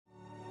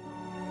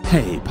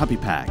Hey Puppy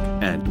Pack,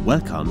 and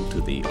welcome to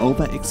the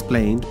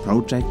over-explained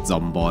Project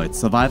Zomboid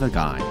survival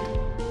guide.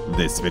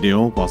 This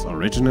video was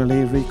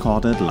originally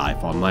recorded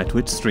live on my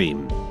Twitch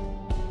stream.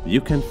 You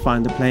can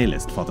find a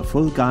playlist for the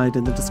full guide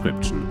in the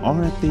description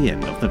or at the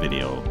end of the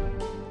video.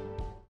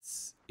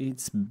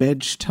 It's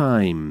bedge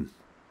time.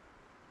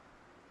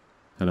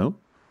 Hello?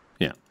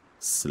 Yeah.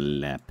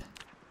 Slap.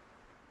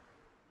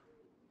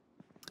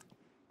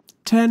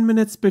 10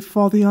 minutes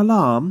before the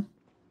alarm?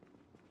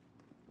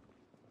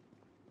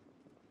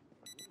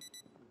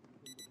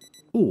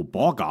 Oh,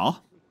 burger.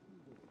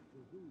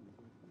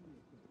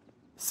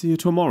 See you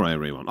tomorrow,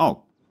 everyone.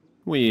 Oh,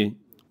 we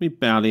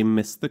barely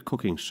missed the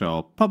cooking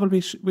show.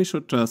 Probably we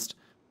should just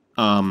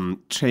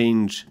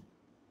change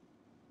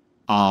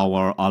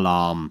our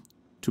alarm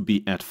to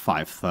be at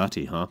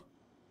 5:30, huh?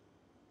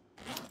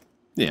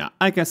 Yeah,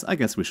 I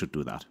guess we should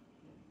do that.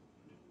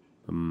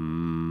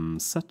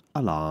 Set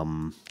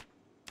alarm.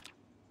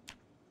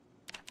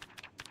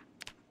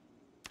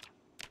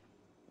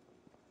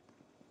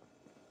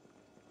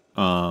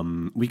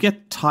 We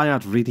get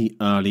tired really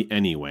early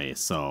anyway,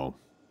 so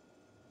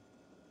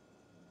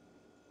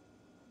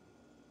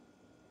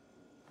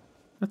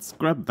let's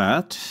grab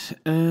that,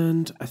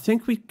 and I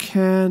think we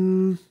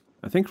can...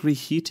 I think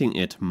reheating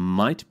it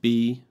might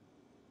be...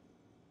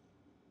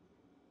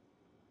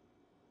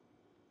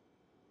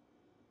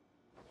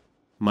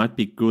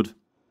 good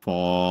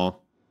for...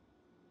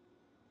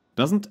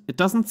 It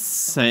doesn't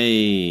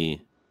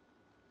say...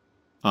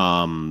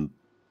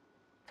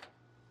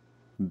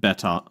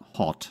 better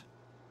hot.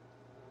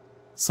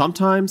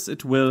 Sometimes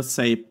it will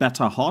say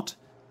better hot,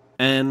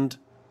 and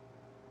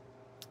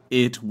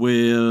it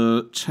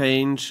will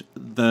change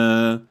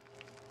the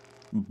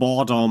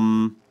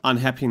boredom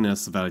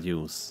unhappiness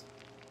values.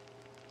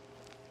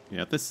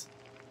 Yeah, this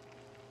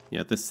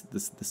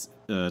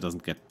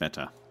doesn't get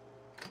better.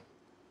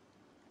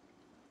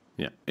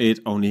 Yeah, it's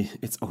only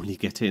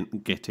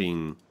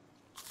getting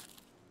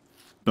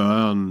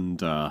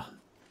burned.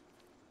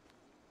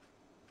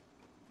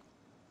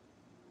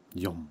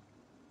 Yum.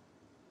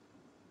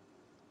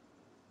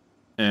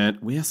 And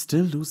we are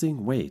still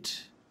losing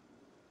weight.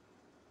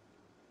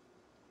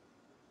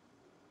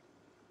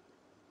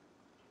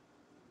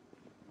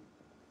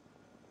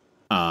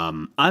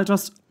 I'll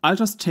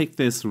just take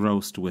this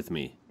roast with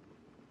me.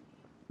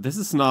 This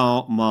is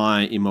now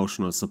my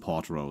emotional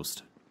support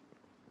roast.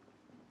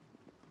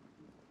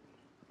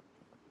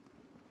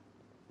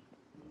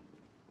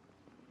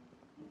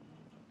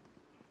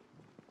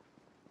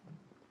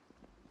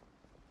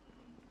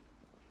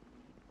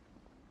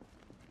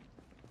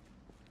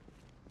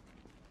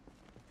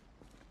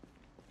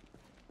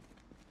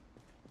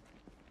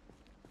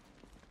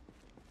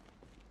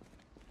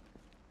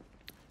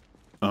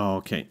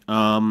 Okay,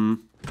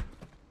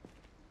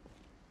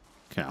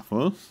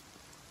 careful.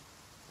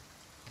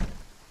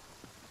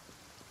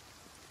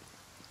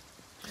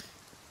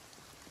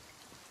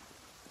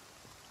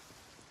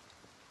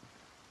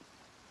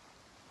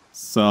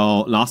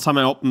 So, last time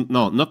I opened...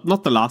 No,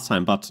 not the last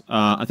time, but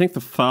I think the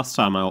first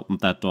time I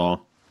opened that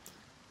door,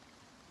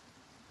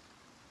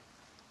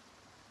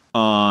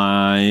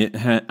 I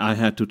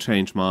had to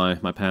change my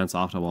pants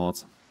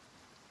afterwards.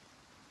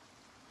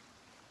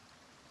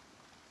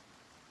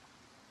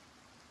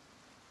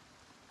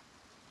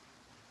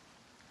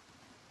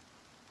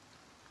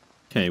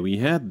 Okay, we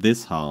had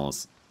this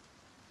house.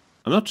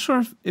 I'm not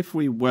sure if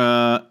we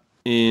were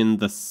in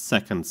the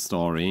second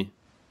story.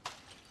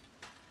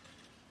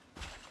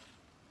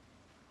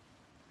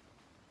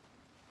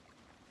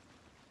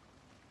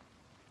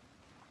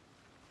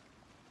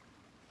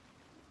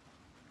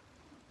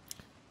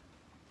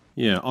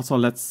 Yeah, also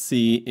let's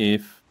see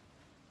if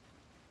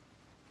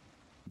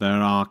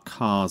there are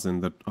cars in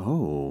the...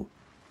 Oh.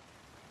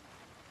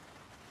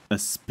 A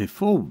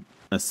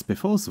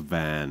Spiffos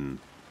van.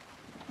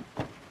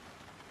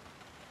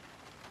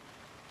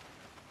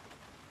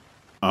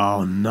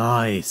 Oh,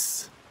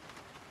 nice.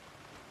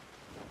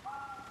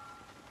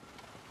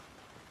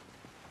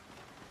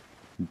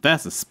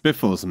 That's a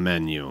Spiffos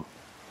menu.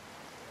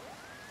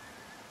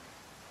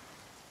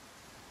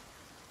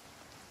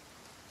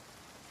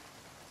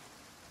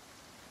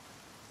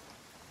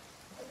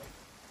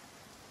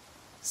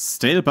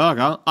 Stale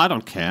burger? I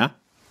don't care.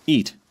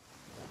 Eat.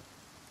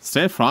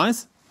 Stale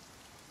fries?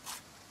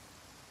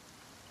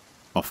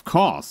 Of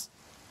course.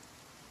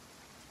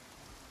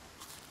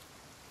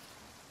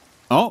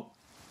 Oh.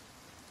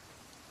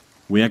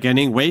 We are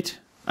gaining weight.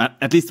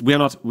 At least we're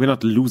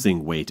not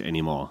losing weight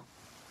anymore.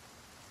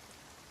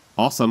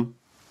 Awesome.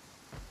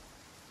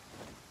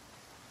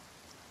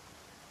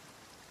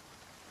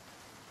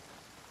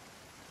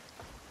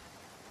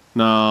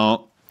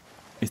 Now,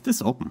 is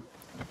this open?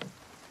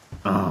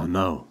 Oh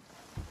no,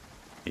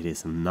 it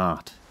is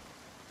not.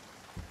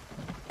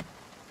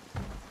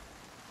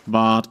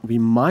 But we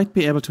might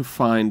be able to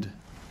find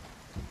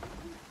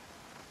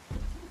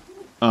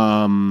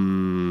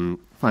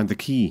the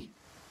key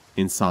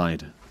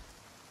inside.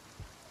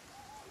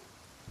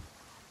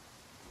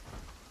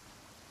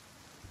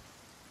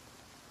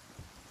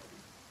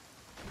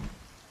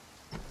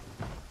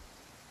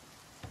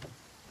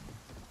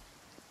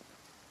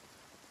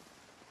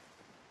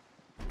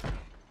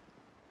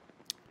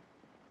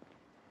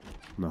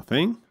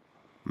 Nothing.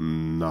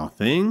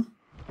 Nothing.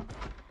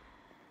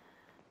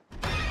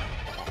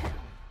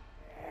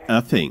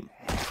 A thing.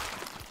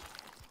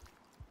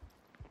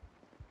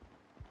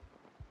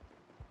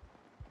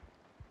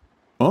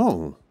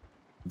 Oh,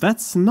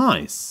 that's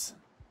nice.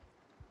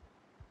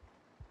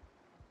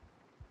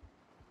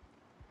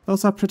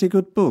 Those are pretty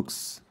good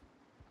books.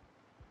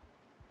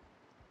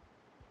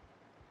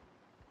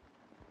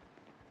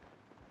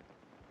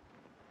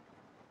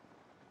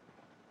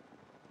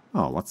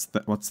 Oh, what's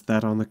that? What's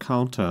that on the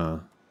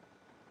counter?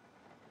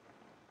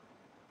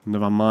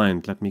 Never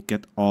mind, let me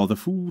get all the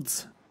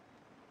foods.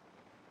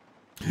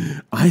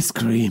 Ice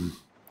cream!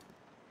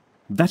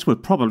 That will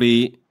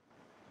probably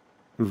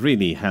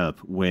really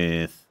help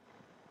with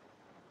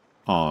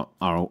our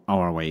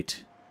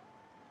weight.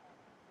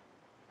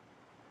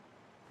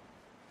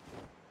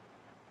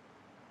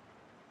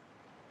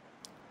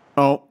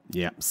 Oh,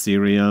 yeah,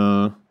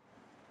 cereal.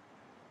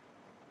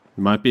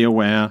 You might be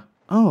aware.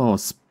 Oh,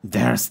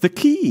 there's the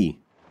key!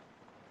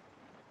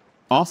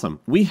 Awesome,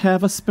 we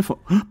have a spiffle.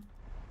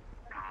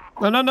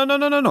 No, no, no, no,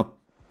 no, no, no!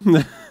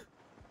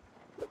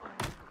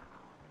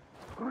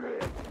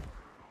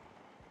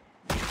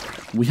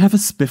 We have a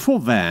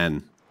spiffle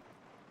van.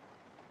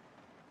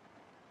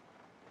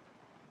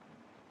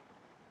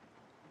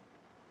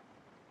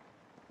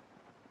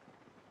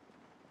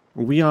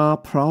 We are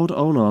proud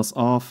owners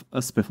of a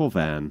spiffle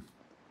van.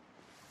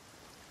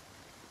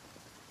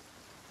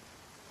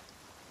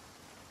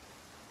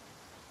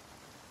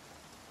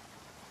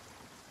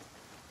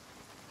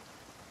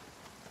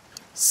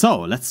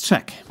 So, let's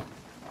check.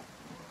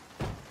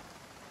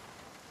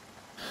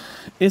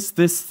 Is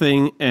this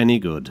thing any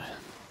good?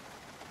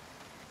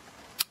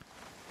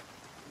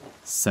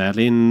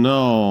 Sadly,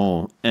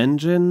 no.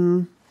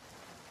 Engine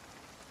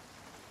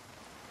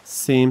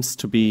seems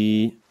to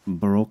be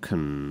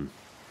broken.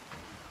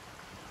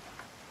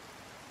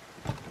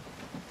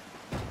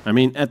 I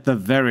mean, at the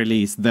very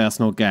least, there's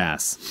no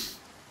gas.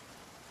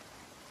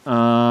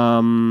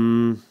 Oh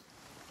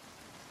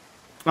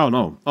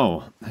no.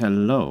 Oh,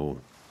 hello.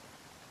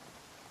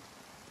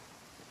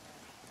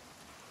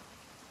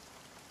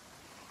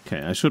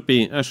 Okay, I should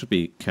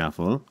be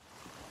careful.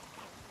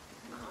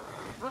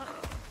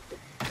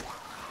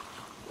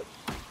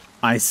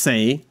 I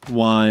say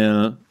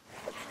while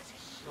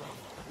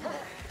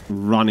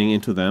running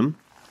into them.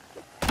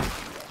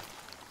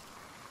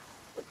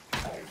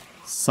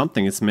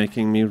 Something is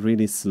making me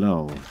really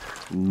slow.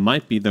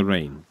 Might be the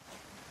rain.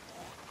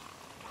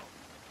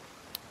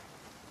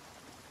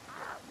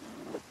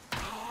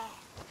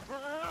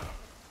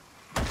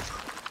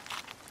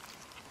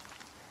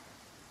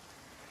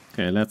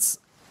 Okay, let's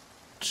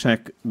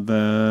check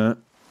the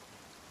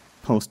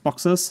post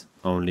boxes.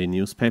 Only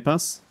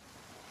newspapers.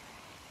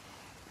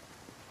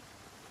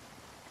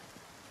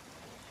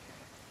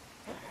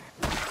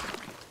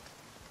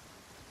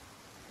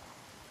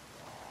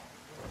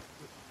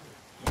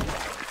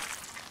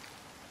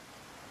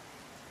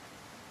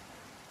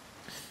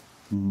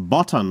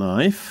 Butter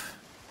knife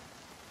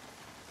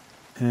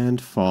and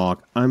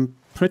fork. I'm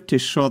pretty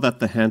sure that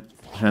the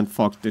hand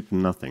fork did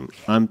nothing.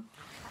 I'm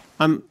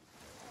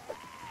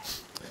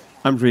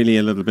really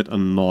a little bit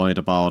annoyed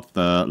about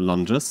the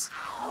lunges.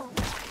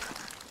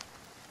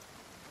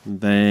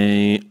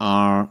 They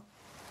are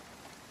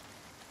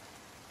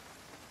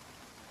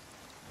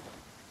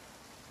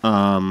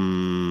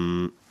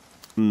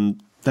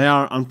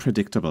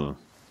unpredictable.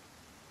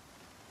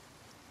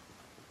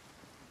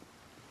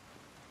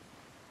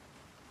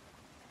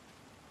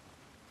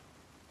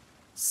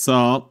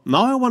 So,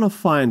 now I want to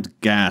find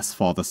gas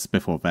for the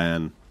spiffle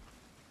van.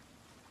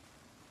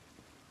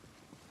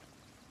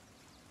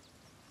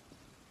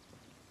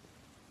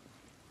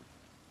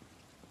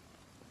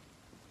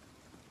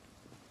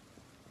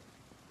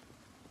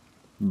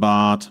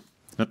 But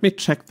let me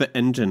check the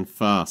engine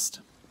first.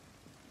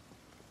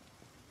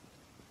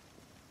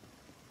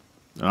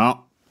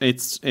 Oh,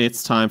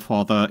 it's time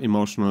for the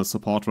emotional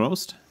support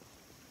roast.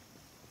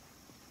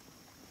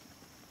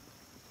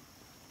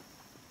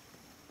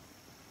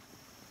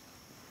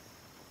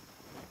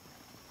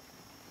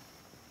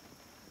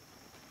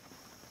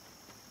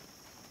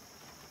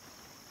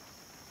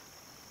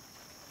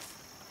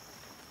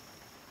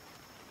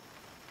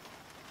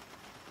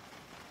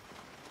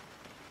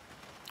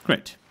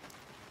 Great.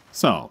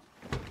 So,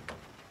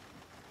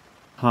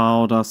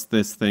 how does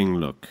this thing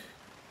look?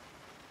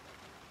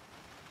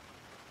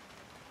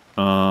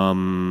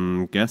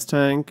 Gas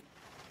tank,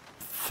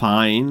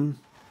 fine,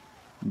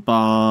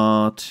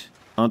 but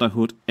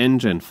underhood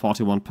engine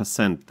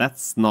 41%.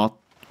 That's not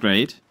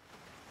great.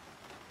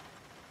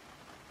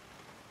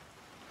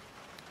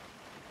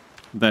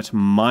 That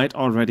might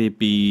already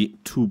be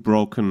too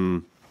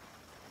broken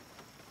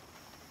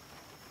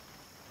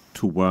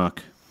to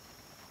work.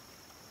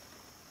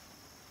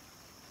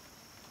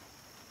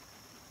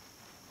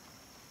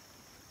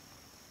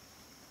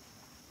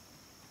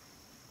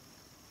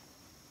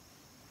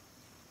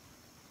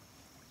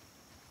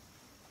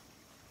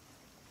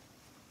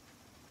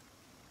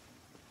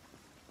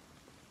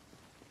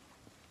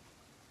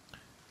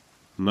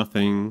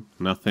 Nothing,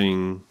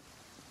 nothing.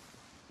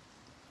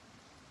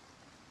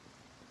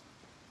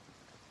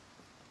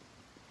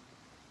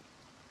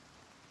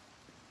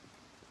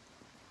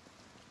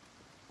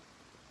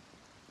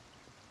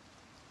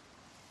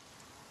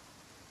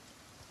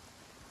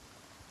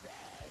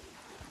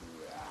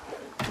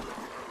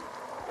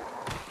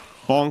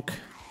 Bonk.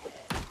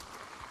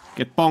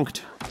 Get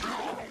bonked.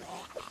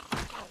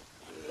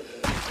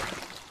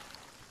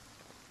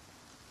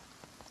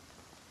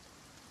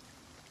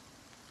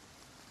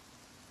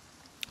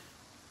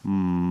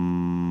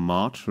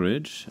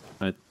 Martridge.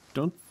 I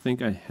don't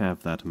think I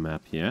have that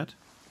map yet.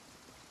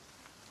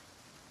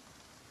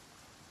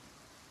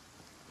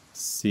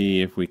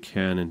 See if we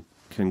can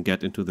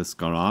get into this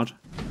garage.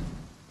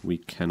 We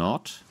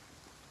cannot.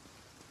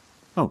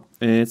 Oh,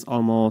 it's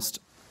almost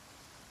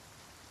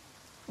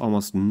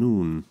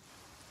noon.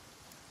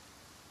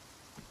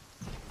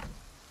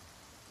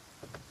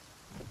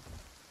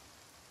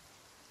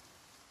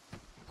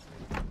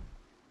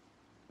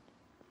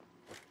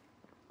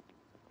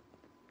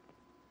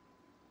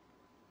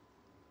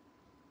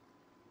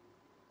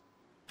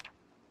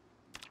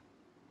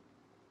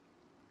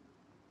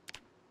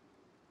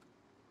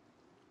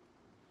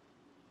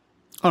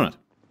 Alright.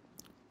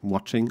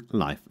 Watching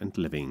Life and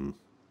Living.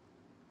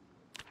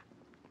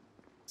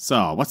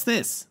 So, what's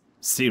this?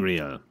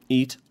 Cereal.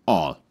 Eat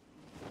all.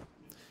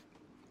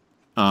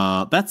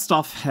 That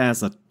stuff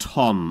has a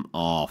ton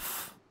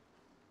of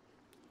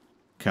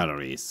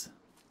calories.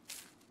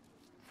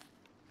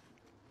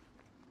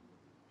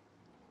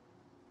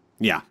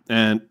 Yeah,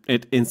 and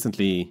it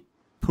instantly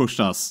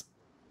pushed us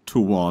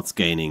towards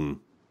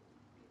gaining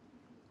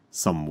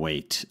some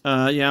weight.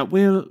 Yeah,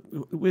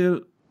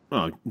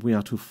 oh, we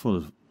are too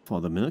full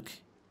for the milk.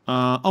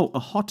 Oh, a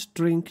hot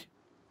drink,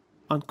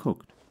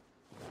 uncooked.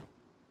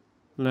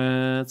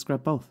 Let's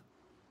grab both.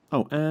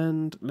 Oh,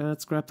 and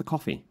let's grab the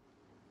coffee.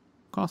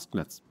 Of course,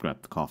 let's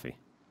grab the coffee.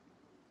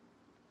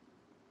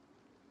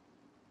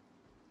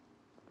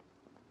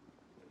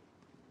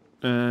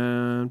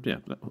 And yeah,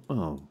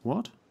 oh,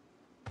 what?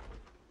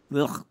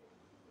 Ugh,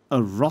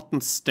 a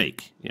rotten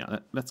steak. Yeah,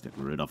 let's get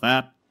rid of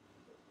that.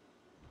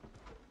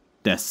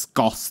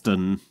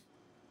 Disgusting.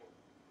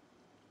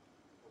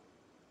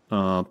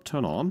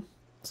 Turn on.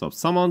 So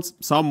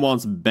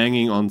someone's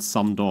banging on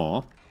some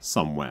door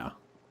somewhere.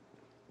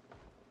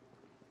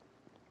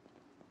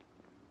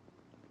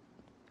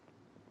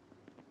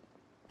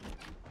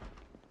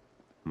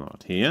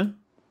 Not here.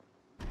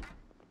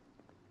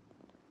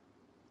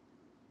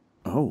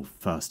 Oh,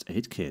 first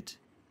aid kit.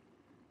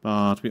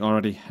 But we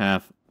already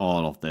have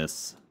all of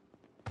this.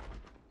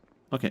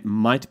 Okay,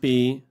 might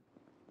be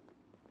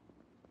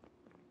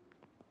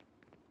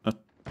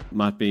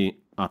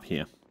up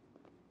here.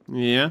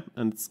 Yeah,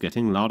 and it's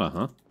getting louder,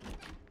 huh?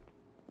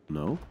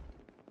 No?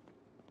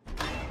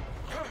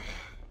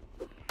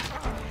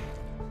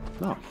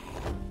 No.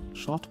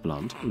 Short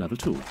blunt, level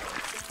 2.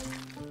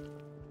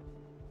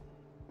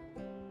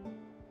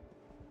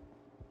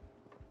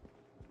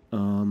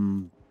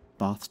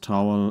 Bath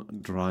towel,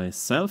 dry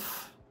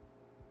self.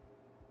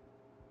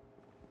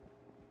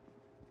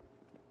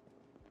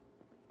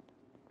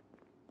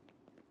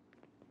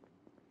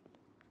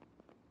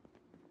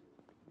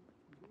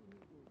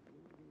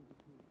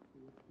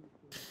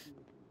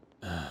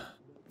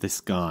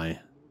 This guy.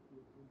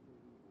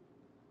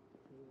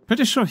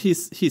 Pretty sure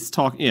he's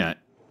talking. Yeah,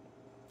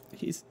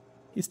 he's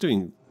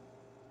being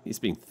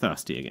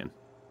thirsty again.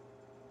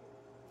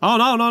 Oh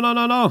no no no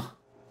no no!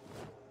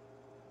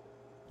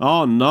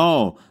 Oh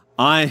no!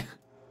 I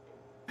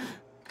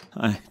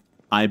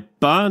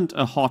burned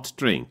a hot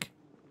drink.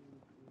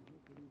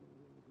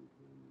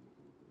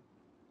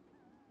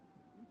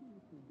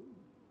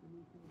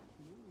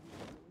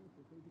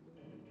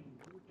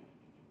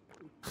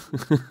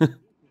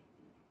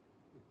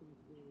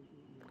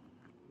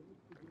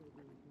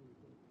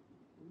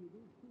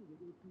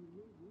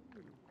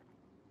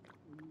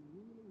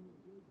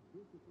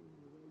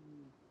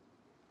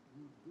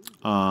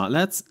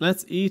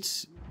 Let's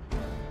eat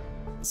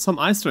some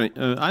ice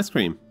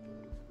cream.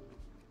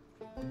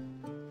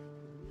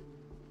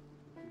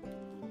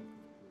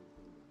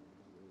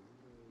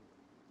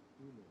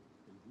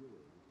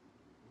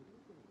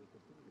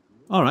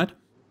 All right.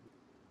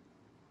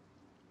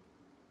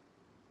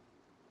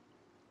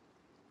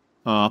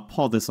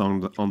 Pour this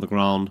on the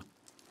ground,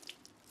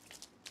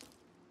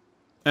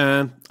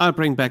 and I'll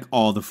bring back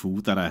all the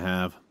food that I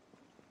have.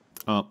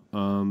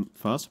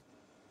 First,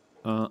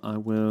 I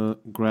will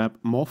grab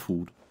more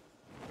food.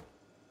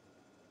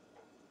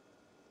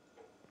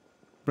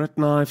 Bread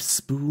knife,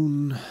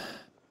 spoon.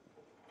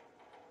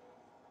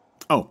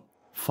 Oh,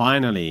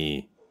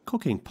 finally,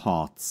 cooking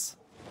pots.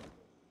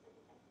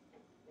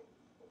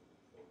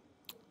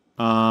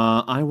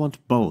 I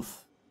want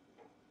both.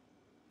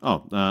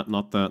 Oh,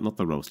 not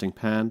the roasting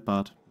pan,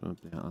 but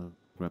yeah, I'll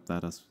grab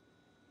that as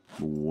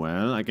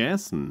well, I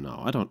guess.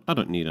 No, I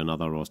don't need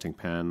another roasting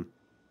pan.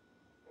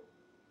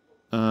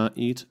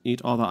 Eat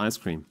all the ice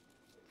cream.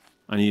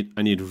 I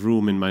need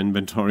room in my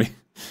inventory.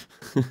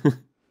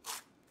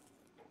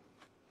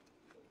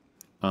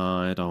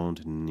 I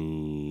don't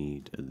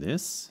need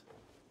this.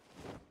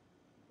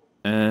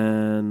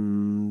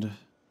 And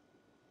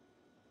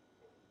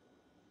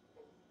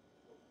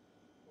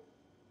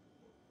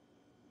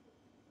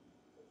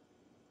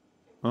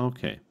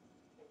okay.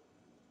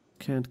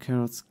 Canned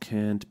carrots,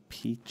 canned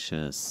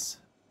peaches.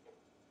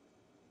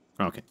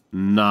 Okay,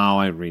 now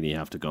I really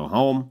have to go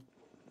home,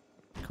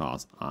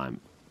 because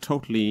I'm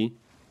totally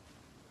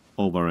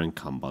over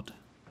encumbered.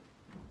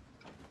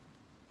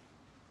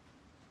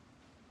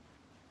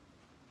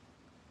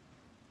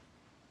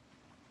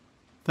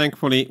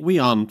 Thankfully, we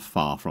aren't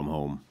far from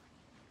home.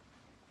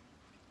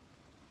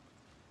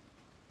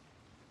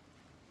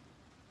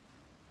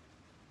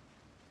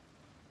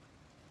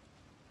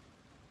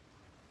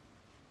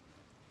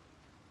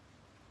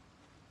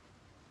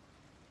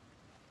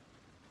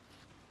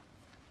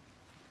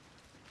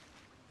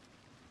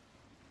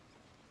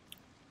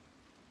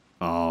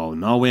 Oh,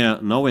 now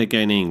we're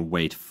gaining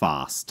weight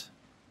fast.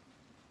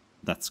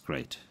 That's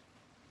great.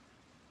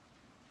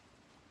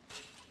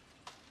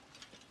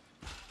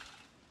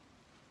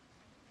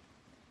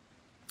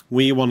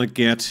 We want to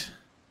get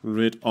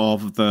rid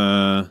of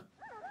the...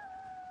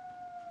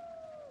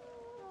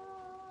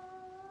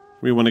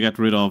 We want to get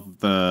rid of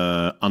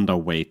the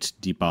underweight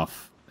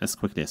debuff as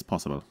quickly as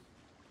possible.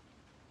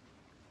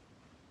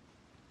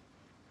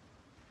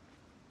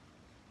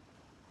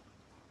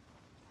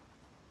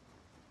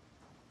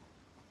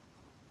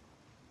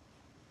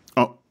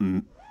 Oh,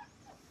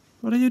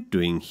 what are you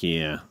doing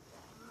here?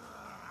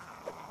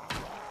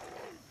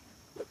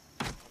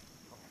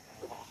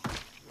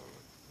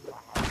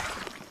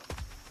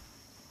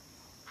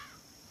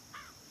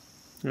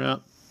 Yeah.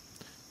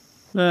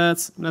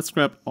 Let's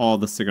grab all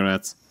the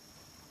cigarettes.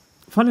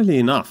 Funnily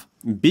enough,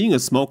 being a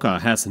smoker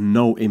has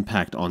no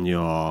impact on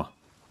your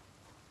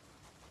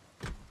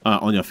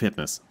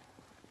fitness.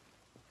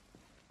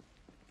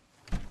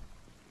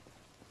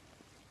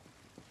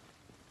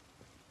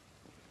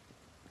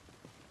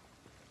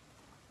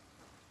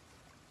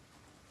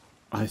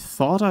 I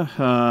thought I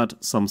heard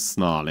some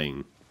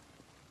snarling.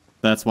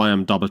 That's why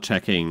I'm double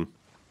checking.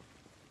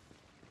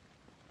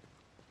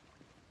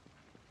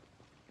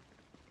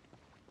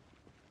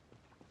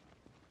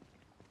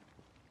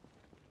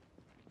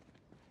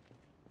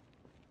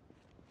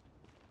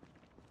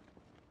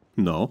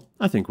 No,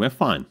 I think we're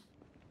fine.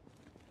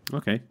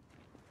 Okay.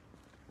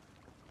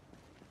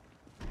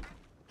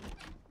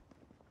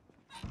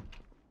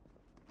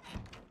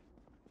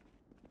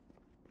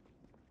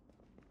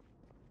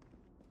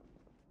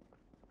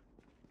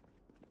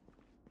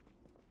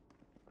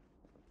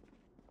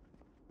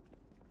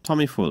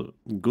 Tummy full.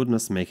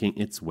 Goodness making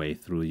its way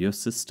through your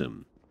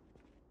system.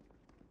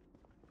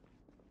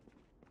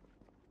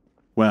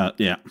 Well,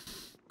 yeah.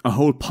 A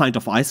whole pint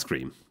of ice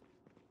cream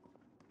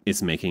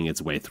is making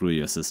its way through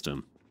your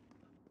system.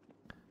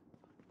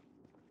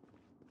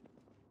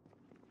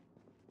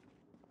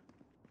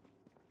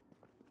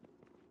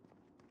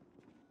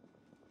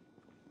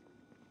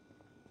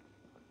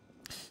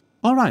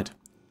 Alright.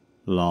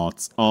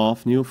 Lots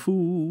of new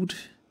food.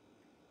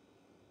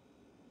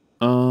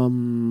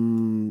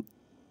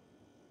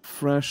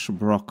 Fresh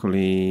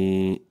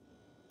broccoli,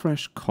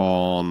 fresh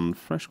corn,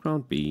 fresh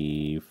ground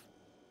beef,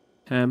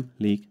 ham,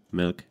 leek,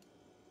 milk,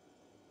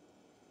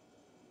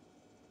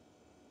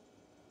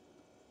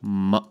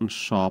 mutton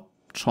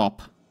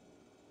chop.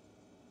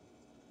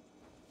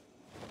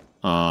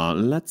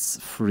 Let's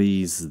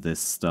freeze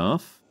this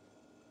stuff.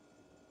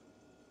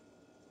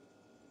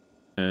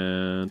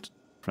 And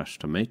fresh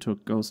tomato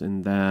goes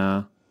in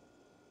there.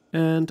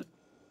 And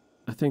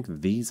I think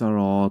these are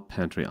all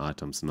pantry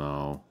items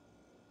now.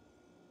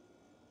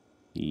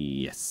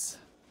 Yes.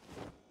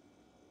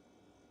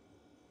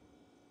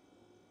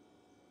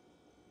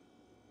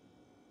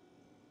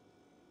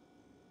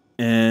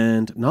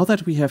 And now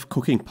that we have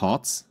cooking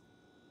pots,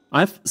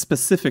 I've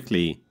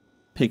specifically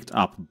picked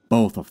up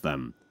both of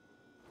them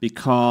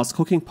because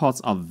cooking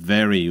pots are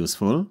very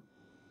useful.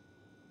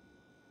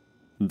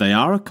 They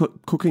are a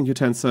cooking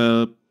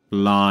utensil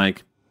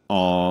like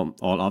all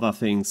other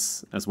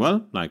things as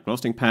well, like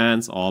roasting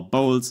pans or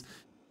bowls.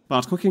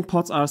 But cooking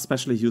pots are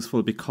especially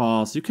useful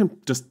because you can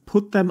just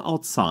put them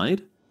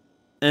outside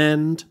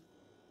and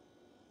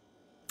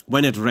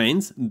when it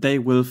rains, they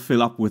will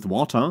fill up with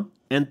water.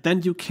 And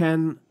then you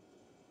can,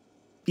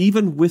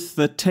 even with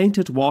the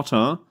tainted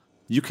water,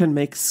 you can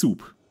make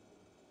soup.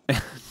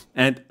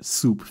 And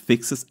soup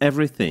fixes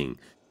everything.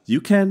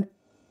 You can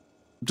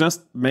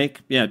just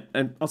make,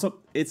 and also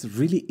it's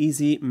really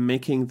easy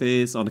making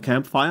this on a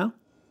campfire.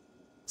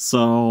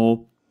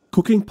 So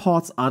cooking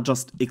pots are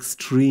just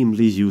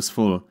extremely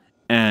useful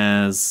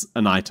as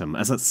an item,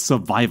 as a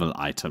survival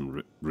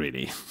item,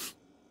 really.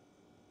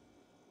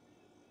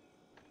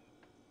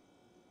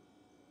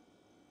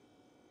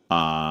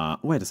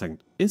 Wait a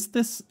second. Is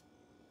this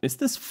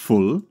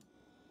full?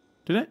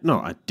 Did I?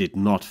 No, I did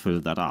not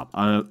fill that up.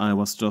 I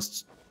was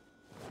just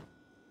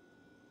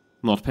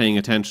not paying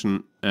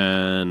attention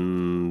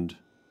and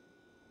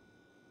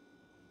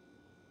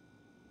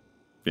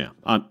yeah,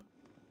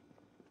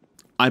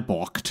 I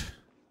balked.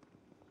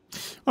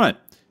 All right.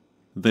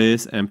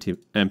 This empty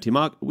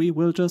mug we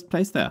will just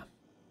place there.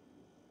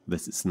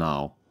 This is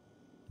now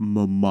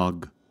my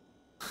mug.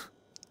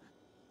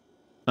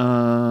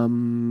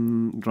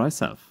 Dry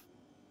self.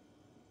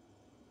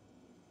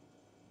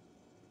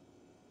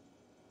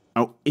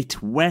 Oh,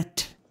 it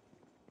wet.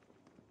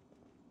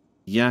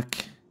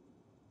 Yuck.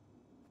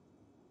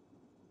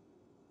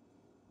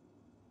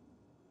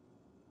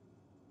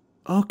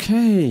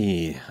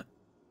 Okay.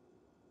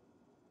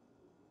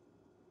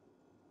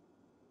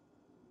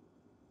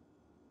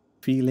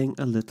 Feeling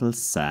a little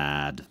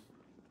sad.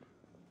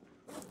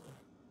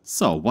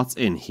 So, what's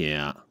in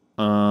here?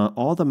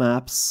 All the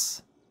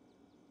maps.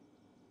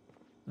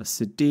 A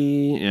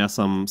CD, yeah,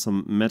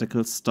 some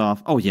medical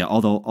stuff. Oh yeah,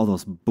 all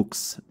those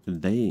books,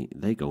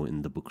 they go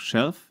in the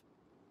bookshelf.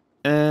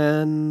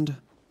 And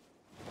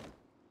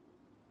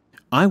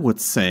I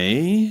would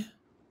say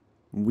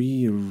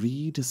we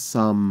read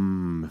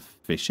some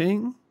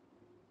fishing.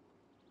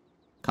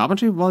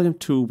 Carpentry Volume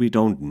 2 we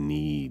don't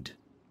need.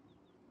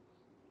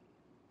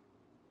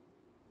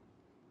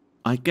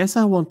 I guess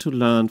I want to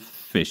learn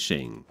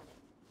fishing.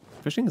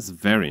 Fishing is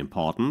very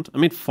important. I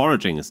mean,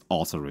 foraging is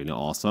also really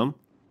awesome.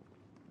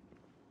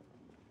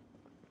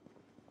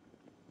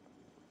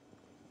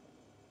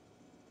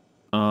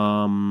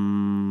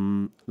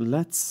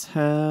 Let's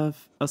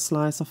have a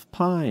slice of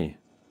pie.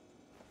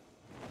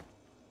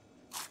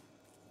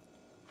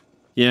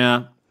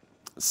 Yeah,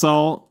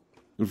 so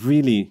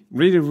really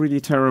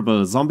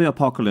terrible zombie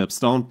apocalypse.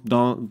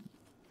 Don't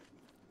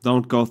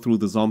go through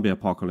the zombie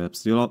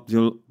apocalypse.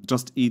 You'll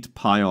just eat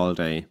pie all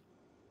day.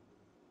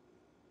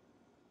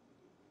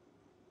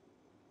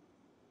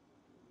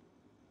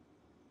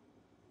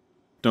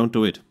 Don't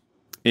do it.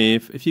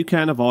 If you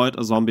can avoid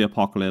a zombie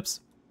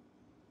apocalypse.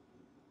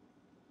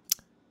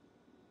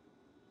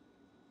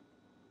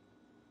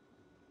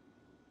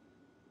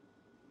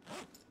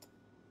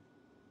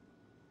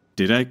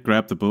 Did I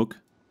grab the book?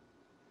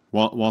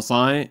 What was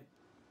I?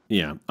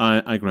 Yeah,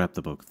 I grabbed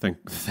the book.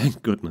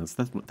 Thank goodness.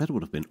 That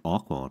would have been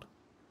awkward.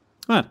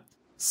 Right.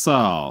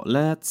 So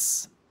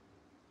let's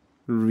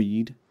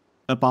read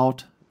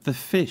about the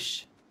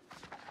fish.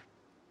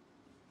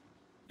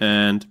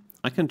 And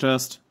I can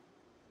just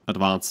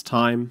advance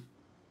time.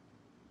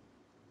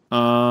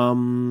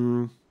 Yeah,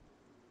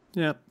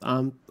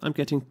 I'm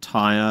getting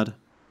tired.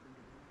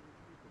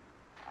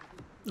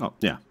 Oh,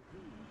 yeah.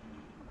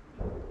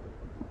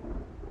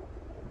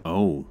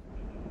 Oh.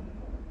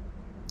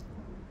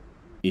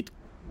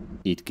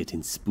 It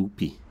getting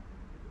spoopy.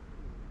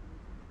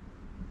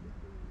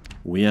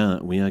 We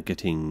are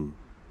getting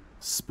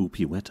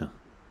spoopy weather.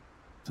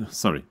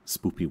 Sorry,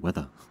 spoopy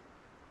weather.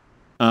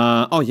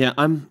 Oh yeah,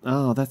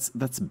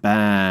 that's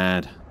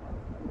bad.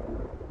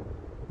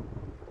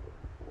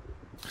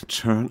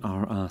 Churn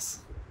our ass.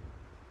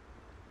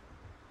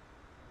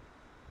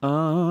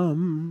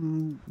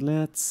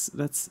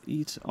 Let's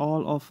eat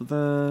all of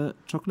the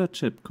chocolate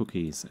chip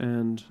cookies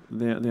and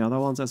the other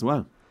ones as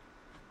well.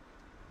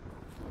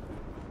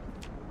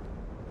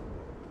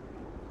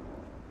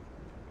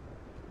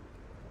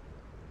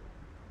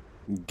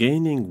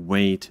 Gaining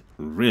weight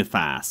real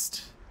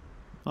fast.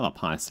 Another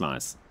pie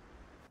slice.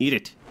 Eat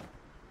it.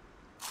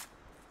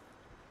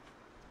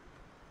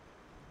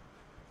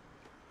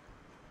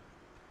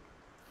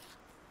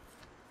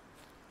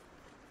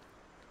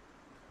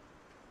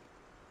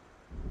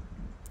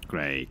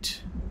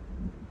 Great.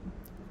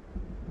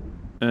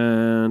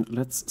 And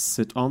let's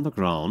sit on the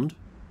ground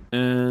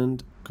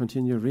and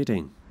continue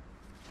reading.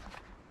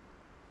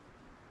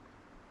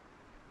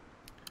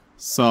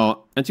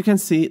 So, and you can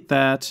see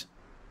that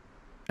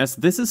as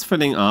this is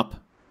filling up,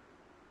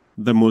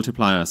 the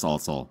multiplier is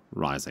also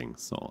rising.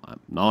 So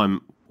now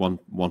I'm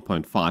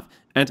 1.5.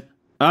 And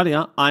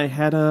earlier I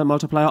had a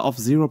multiplier of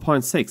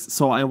 0.6.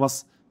 So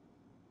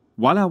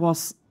while I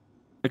was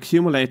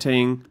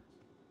accumulating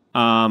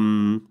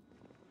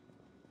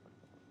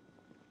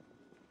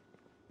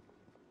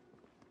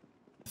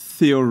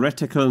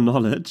theoretical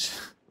knowledge,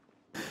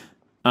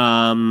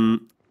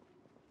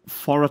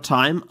 for a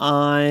time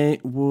I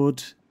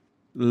would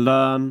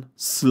learn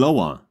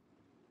slower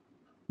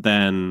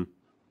than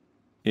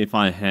if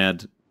I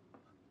had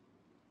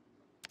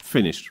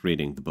finished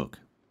reading the book.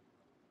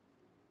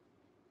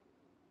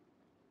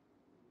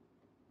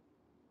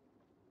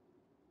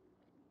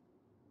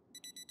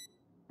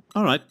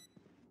 Alright.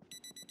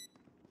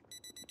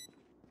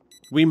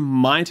 We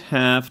might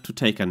have to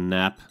take a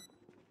nap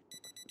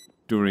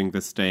during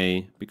this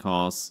day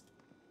because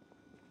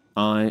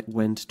I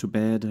went to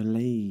bed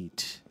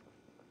late.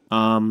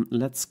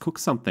 Let's cook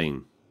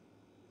something.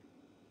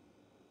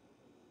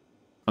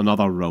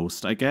 Another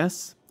roast, I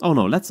guess. Oh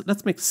no,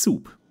 let's make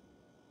soup.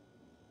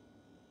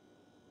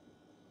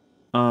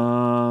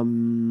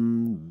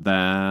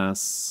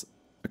 There's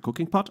a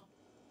cooking pot.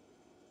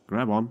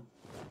 Grab one.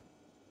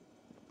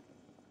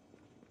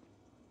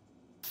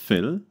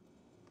 Fill.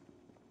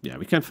 Yeah,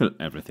 we can fill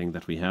everything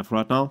that we have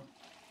right now.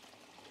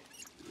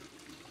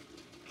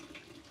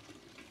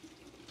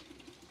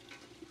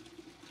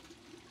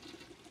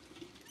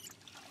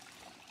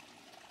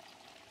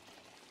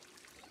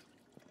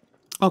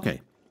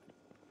 Okay.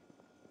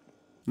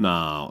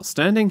 Now,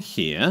 standing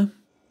here,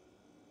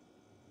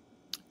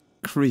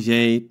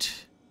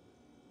 create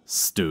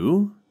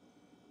stew,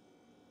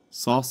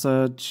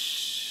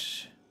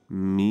 sausage,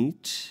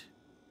 meat.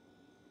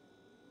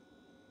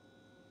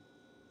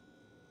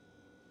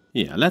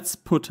 Yeah, let's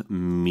put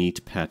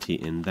meat patty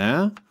in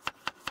there.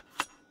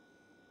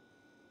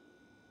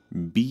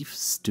 Beef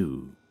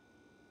stew.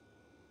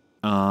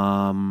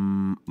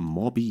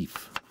 More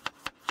beef.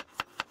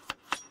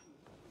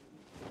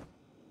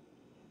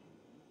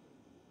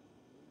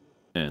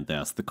 And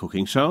there's the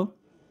cooking show.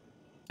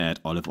 Add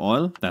olive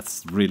oil.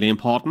 That's really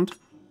important.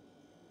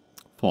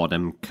 For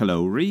them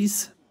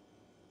calories.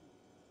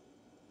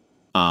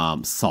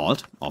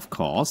 Salt, of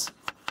course.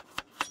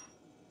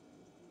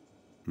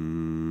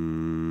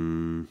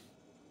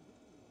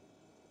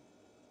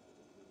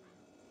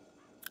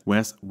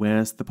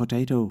 Where's the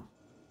potato?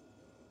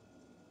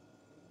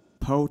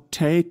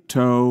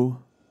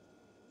 Potato.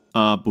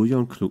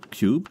 Bouillon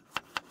cube.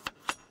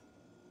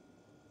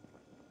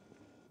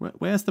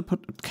 Where's the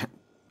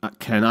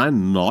can I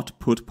not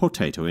put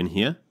potato in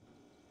here?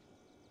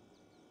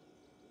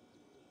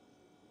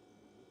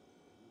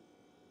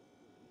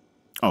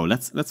 Oh,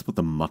 let's put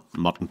the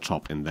mutton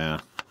chop in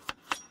there.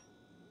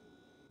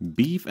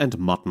 Beef and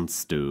mutton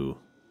stew.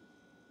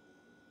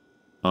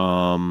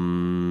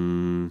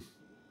 Tomato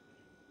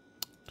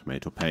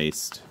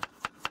paste.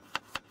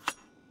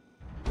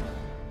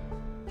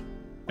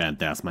 And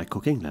there's my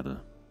cooking level.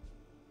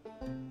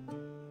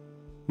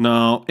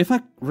 Now, if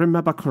I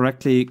remember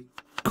correctly,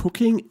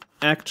 cooking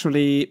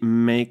actually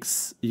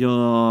makes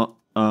your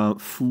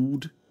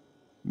food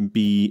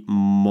be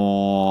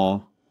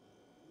more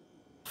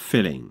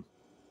filling.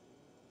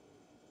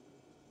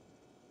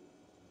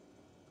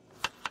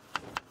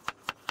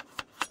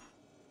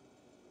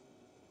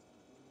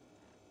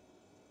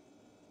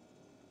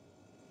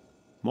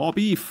 More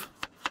beef.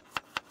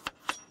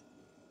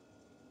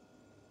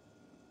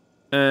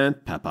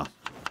 And pepper.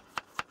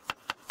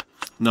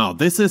 Now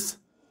this is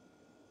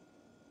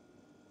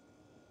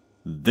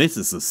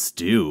a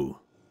stew.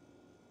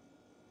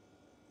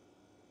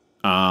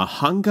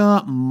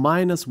 Hunger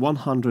minus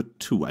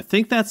 102. I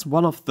think that's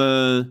one of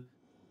the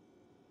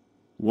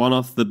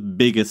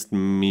biggest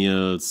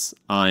meals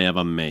I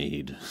ever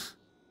made.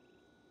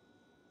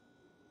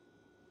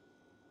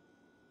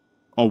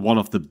 Or one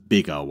of the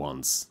bigger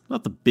ones.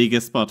 Not the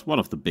biggest, but one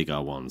of the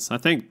bigger ones. I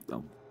think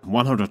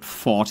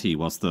 140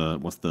 was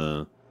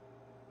the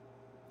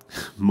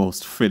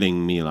most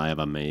filling meal I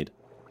ever made.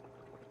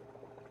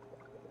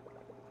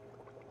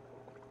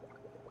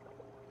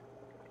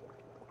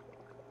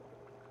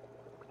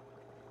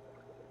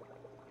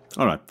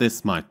 Alright,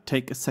 this might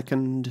take a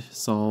second,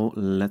 so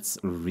let's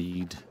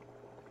read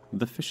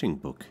the fishing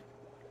book.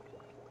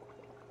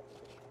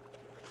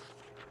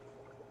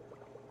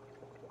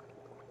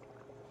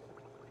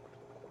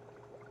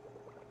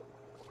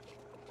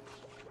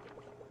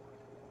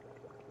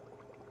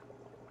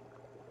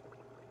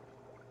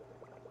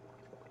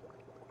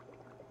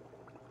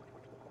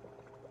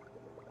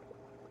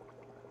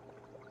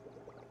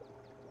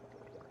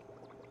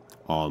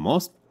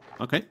 Almost.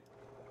 Okay.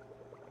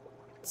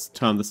 Let's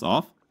turn this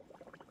off.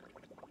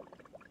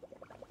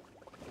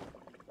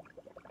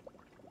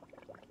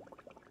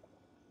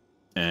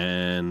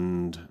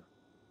 And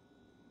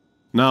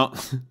now,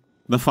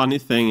 the funny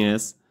thing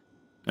is,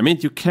 I mean,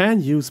 you can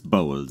use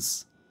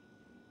bowls.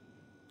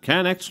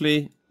 Can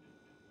actually...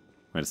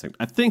 Wait a second.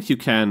 I think you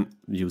can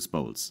use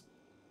bowls.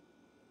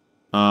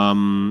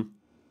 Wait,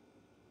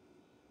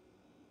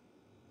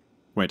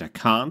 I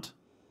can't?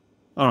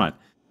 Alright.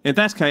 In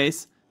that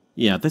case,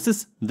 yeah, this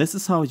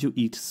is how you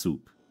eat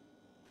soup.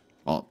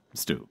 Or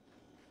stew.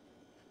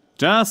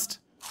 Just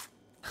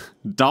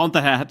down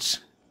the hatch.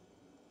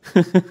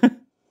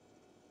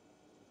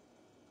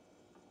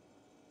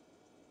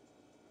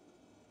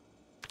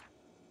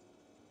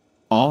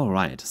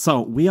 Alright,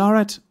 so we are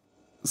at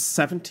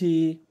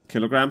 70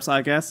 kilograms,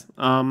 I guess.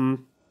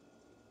 And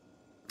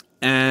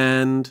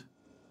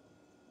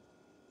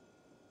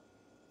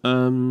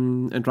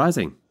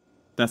rising.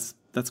 That's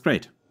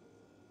great.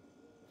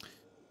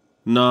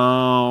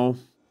 Now,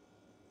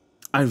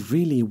 I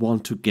really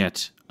want to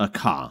get a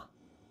car.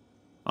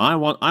 I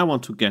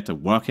want to get a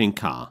working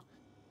car.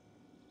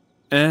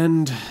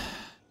 And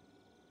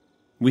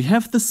we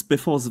have the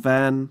Spiffos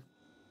van.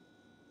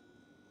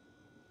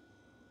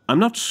 I'm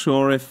not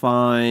sure if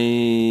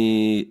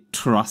I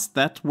trust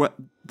that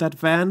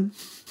van.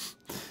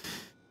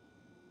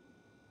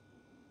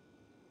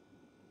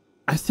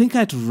 I think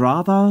I'd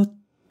rather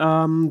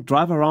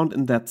drive around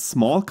in that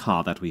small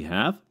car that we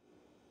have.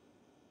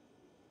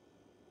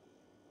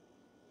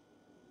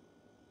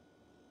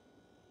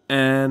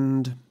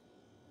 And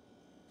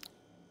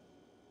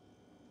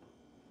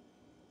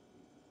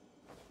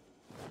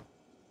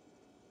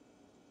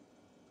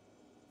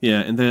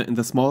yeah, in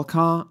the small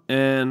car,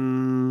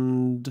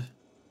 and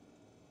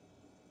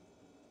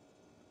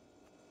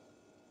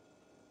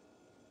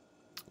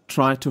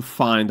try to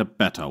find a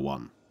better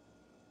one.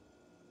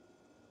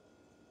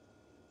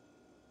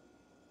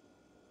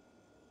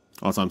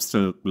 Also, I'm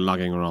still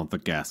lugging around the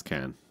gas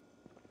can.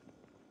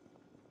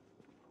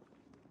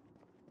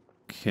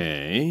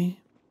 Okay.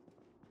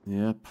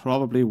 Yeah,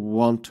 probably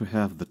want to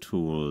have the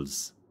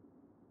tools.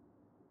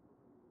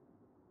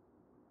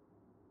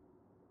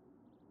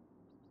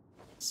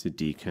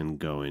 CD can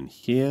go in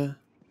here.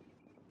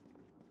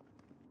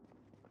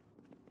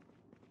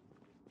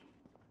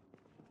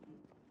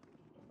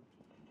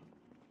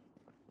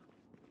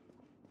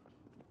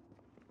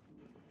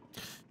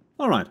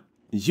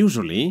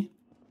 Usually,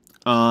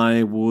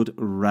 I would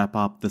wrap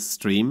up the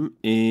stream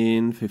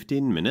in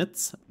 15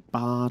 minutes,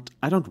 but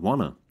I don't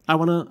wanna. I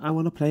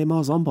wanna play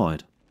more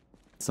Zomboid.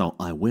 So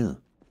I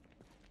will.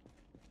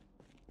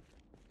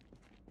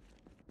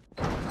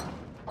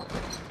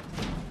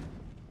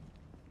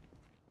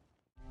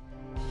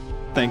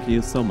 Thank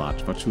you so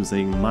much for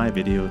choosing my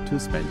video to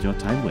spend your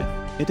time with.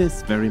 It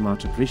is very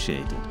much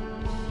appreciated.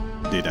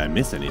 Did I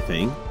miss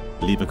anything?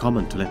 Leave a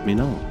comment to let me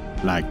know.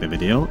 Like the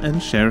video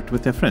and share it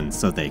with your friends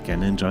so they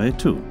can enjoy it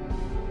too.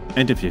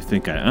 And if you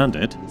think I earned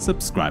it,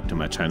 subscribe to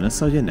my channel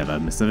so you never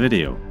miss a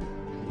video.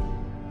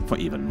 For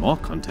even more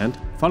content,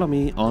 follow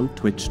me on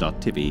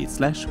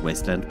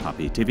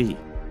twitch.tv/wastelandpuppytv.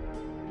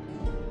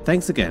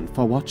 Thanks again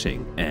for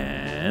watching,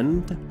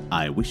 and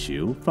I wish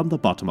you, from the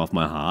bottom of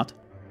my heart,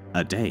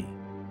 a day